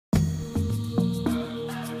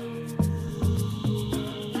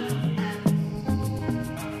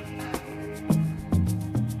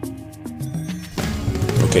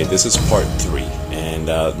Okay, this is part 3,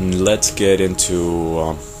 and let's get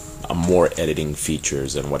into more editing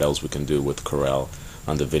features and what else we can do with Corel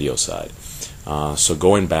on the video side. So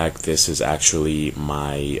going back, this is actually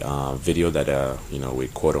my video that we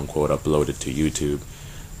quote-unquote uploaded to YouTube.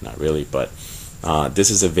 Not really, but this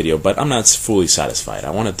is a video, but I'm not fully satisfied.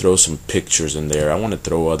 I want to throw some pictures in there. I want to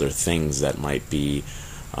throw other things that might be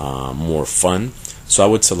more fun. So I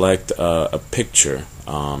would select a picture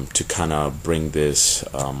to kind of bring this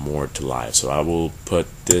more to life. So I will put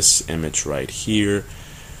this image right here,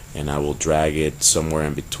 and I will drag it somewhere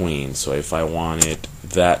in between. So if I wanted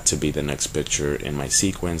that to be the next picture in my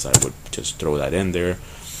sequence, I would just throw that in there.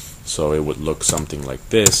 So it would look something like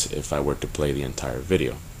this if I were to play the entire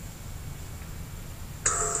video.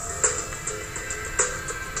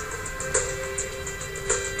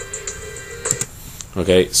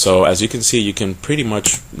 Okay, so as you can see, you can pretty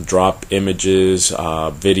much drop images,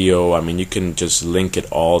 video. I mean, you can just link it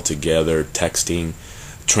all together, texting,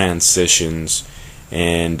 transitions,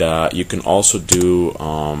 and you can also do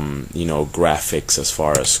graphics as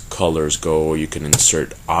far as colors go. You can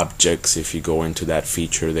insert objects if you go into that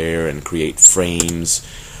feature there, and create frames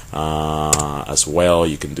as well.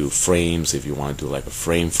 You can do frames if you want to do like a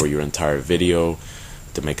frame for your entire video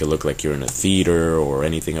to make it look like you're in a theater or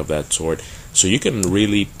anything of that sort. So you can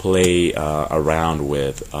really play around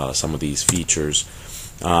with some of these features.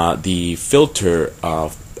 The filter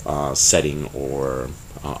setting or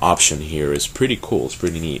option here is pretty cool. It's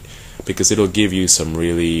pretty neat because it'll give you some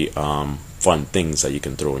really fun things that you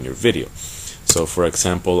can throw in your video. So for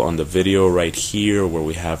example, on the video right here where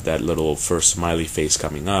we have that little first smiley face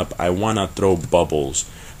coming up, I want to throw bubbles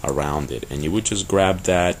around it, and you would just grab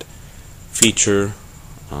that feature,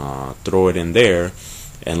 throw it in there,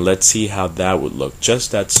 and let's see how that would look.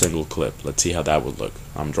 Just that single clip. Let's see how that would look.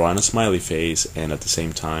 I'm drawing a smiley face, and at the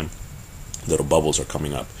same time little bubbles are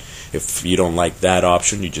coming up. If you don't like that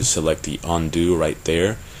option, you just select the undo right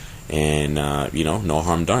there, and no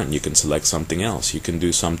harm done. You can select something else. You can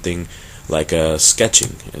do something like a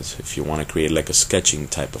sketching, if you want to create like a sketching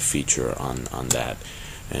type of feature on that,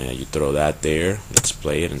 and you throw that there. Let's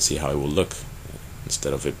play it and see how it will look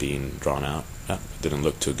instead of it being drawn out. It didn't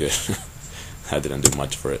look too good. I didn't do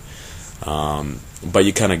much for it, but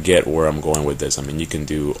you kind of get where I'm going with this. I mean, you can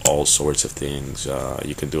do all sorts of things.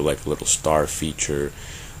 You can do like a little star feature.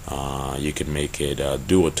 You can make it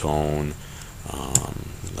duotone,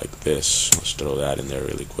 like this. Let's throw that in there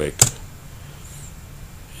really quick.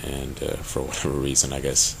 And for whatever reason, I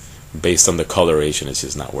guess based on the coloration, it's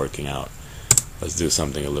just not working out. Let's do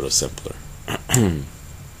something a little simpler.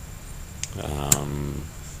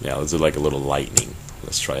 Yeah, let's do like a little lightning.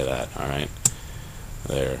 Let's try that. All right.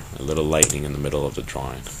 There, a little lightning in the middle of the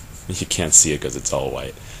drawing. You can't see it because it's all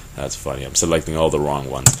white. That's funny. I'm selecting all the wrong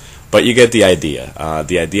ones, but you get the idea.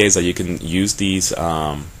 The idea is that you can use these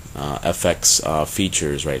FX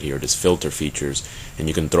features right here, these filter features, and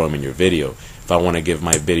you can throw them in your video. If I want to give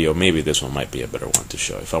my video, maybe this one might be a better one to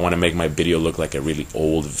show. If I want to make my video look like a really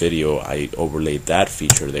old video, I overlaid that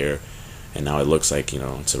feature there, and now it looks like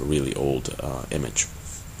it's a really old image.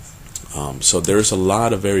 So there's a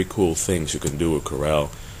lot of very cool things you can do with Corel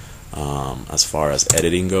as far as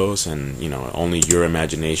editing goes, and only your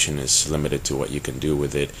imagination is limited to what you can do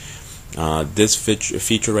with it. This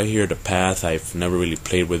feature right here, the path, I've never really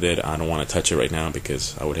played with it. I don't want to touch it right now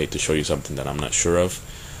because I would hate to show you something that I'm not sure of.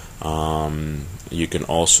 You can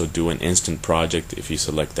also do an instant project. If you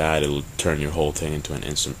select that, it'll turn your whole thing into an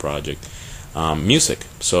instant project. Music,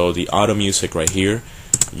 so the auto music right here,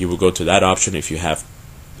 you will go to that option if you have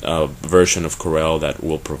a version of Corel that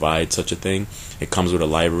will provide such a thing. It comes with a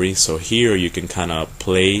library, so here you can kind of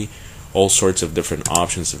play all sorts of different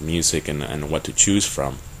options of music and what to choose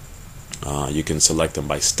from. You can select them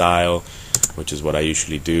by style, which is what I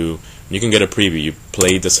usually do. You can get a preview. You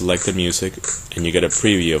play the selected music and you get a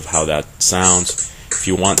preview of how that sounds. If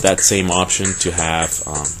you want that same option to have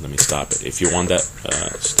let me stop it. If you want that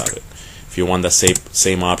if you want that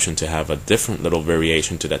same option to have a different little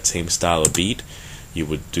variation to that same style of beat, you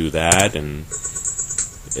would do that, and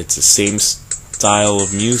it's the same style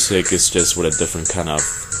of music, it's just with a different kind of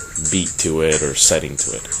beat to it or setting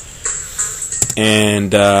to it.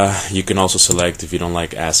 And you can also select, if you don't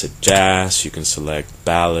like acid jazz, you can select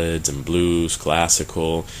ballads and blues,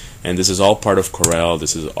 classical, and this is all part of Corel.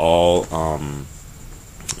 This is all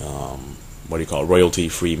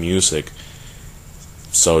royalty-free music,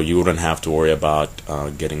 so you wouldn't have to worry about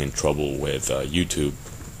getting in trouble with YouTube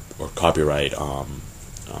or copyright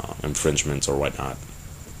infringements or whatnot.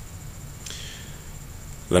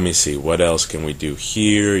 let me see, what else can we do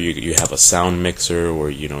here? You have a sound mixer where,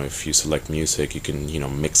 you know, if you select music, you can, you know,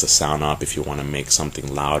 mix the sound up if you want to make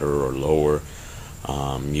something louder or lower.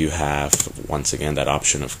 You have, once again, that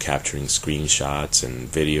option of capturing screenshots and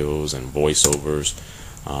videos and voiceovers.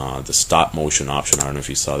 The stop motion option, I don't know if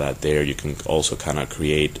you saw that there. You can also kind of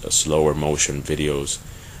create a slower motion videos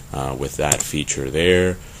with that feature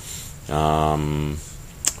there.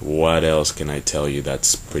 What else can I tell you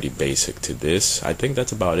that's pretty basic to this? I think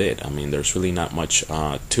that's about it. I mean, there's really not much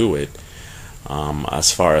to it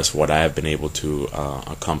as far as what I have been able to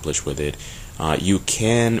accomplish with it. You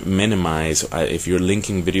can minimize if you're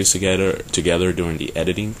linking videos together during the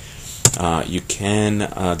editing. You can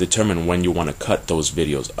determine when you want to cut those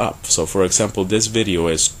videos up. So, for example, this video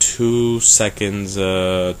is 2 seconds,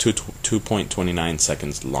 2.29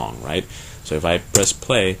 seconds long, right? So if I press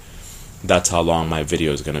play, that's how long my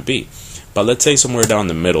video is going to be. But let's say somewhere down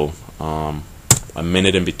the middle, a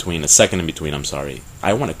minute in between, a second in between, I'm sorry,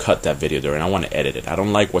 I want to cut that video there and I want to edit it. I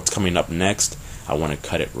don't like what's coming up next. I want to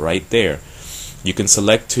cut it right there. You can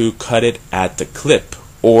select to cut it at the clip,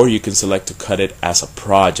 or you can select to cut it as a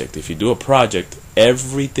project. If you do a project,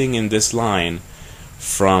 everything in this line,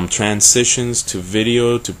 from transitions to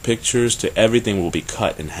video to pictures to everything, will be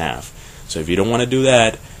cut in half. So if you don't want to do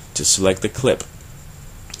that, just select the clip.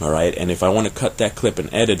 Alright, and if I want to cut that clip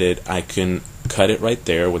and edit it, I can cut it right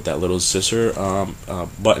there with that little scissor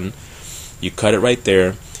button. You cut it right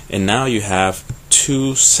there, and now you have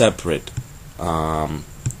two separate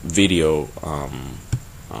video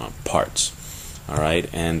parts. Alright,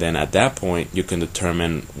 and then at that point you can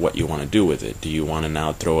determine what you want to do with it. Do you want to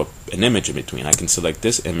now throw up an image in between? I can select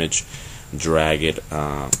this image, drag it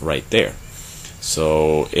right there.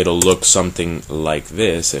 So it'll look something like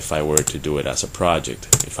this if I were to do it as a project.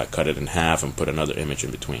 If I cut it in half and put another image in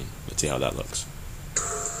between. Let's see how that looks.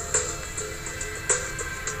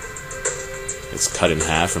 It's cut in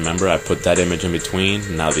half. Remember, I put that image in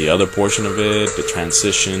between. Now the other portion of it, the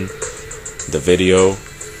transition, the video,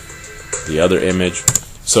 the other image.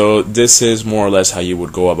 So this is more or less how you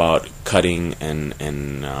would go about cutting and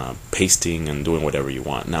pasting and doing whatever you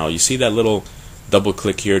want. Now you see that little double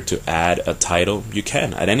click here to add a title. You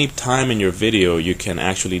can at any time in your video, you can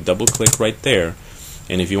actually double click right there,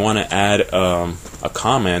 and if you want to add a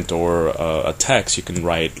comment or a text, you can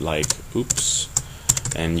write like oops,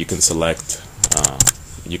 and you can select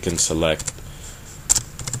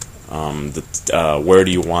where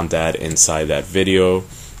do you want that inside that video.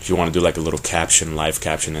 If you want to do like a little caption, live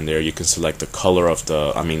caption in there, you can select the color of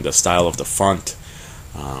the style of the font,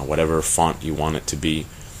 whatever font you want it to be.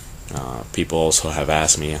 People also have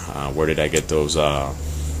asked me where did I get those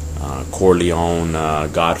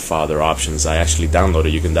Corel Godfather options. I actually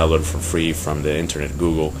downloaded. You can download it for free from the internet.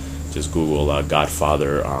 Google, just Google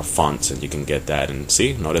Godfather Fonts, and you can get that. And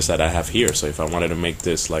see, notice that I have here. So if I wanted to make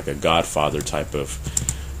this like a Godfather type of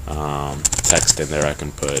text in there, I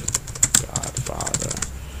can put Godfather.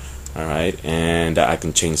 Alright, and I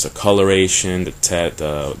can change the coloration,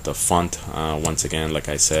 the font, once again, like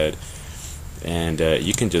I said. And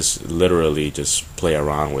you can just literally just play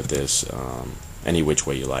around with this any which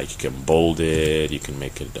way you like. You can bold it, you can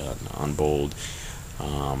make it unbold.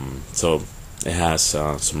 So it has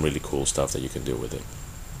some really cool stuff that you can do with it.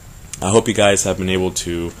 I hope you guys have been able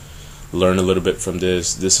to learn a little bit from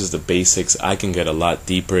this. This is the basics. I can get a lot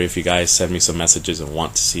deeper if you guys send me some messages and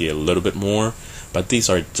want to see a little bit more, but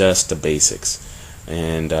these are just the basics.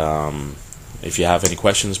 And if you have any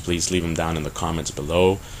questions, please leave them down in the comments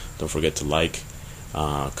below. Don't forget to like,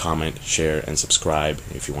 comment, share, and subscribe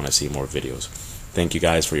if you want to see more videos. Thank you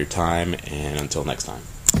guys for your time, and until next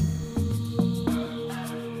time.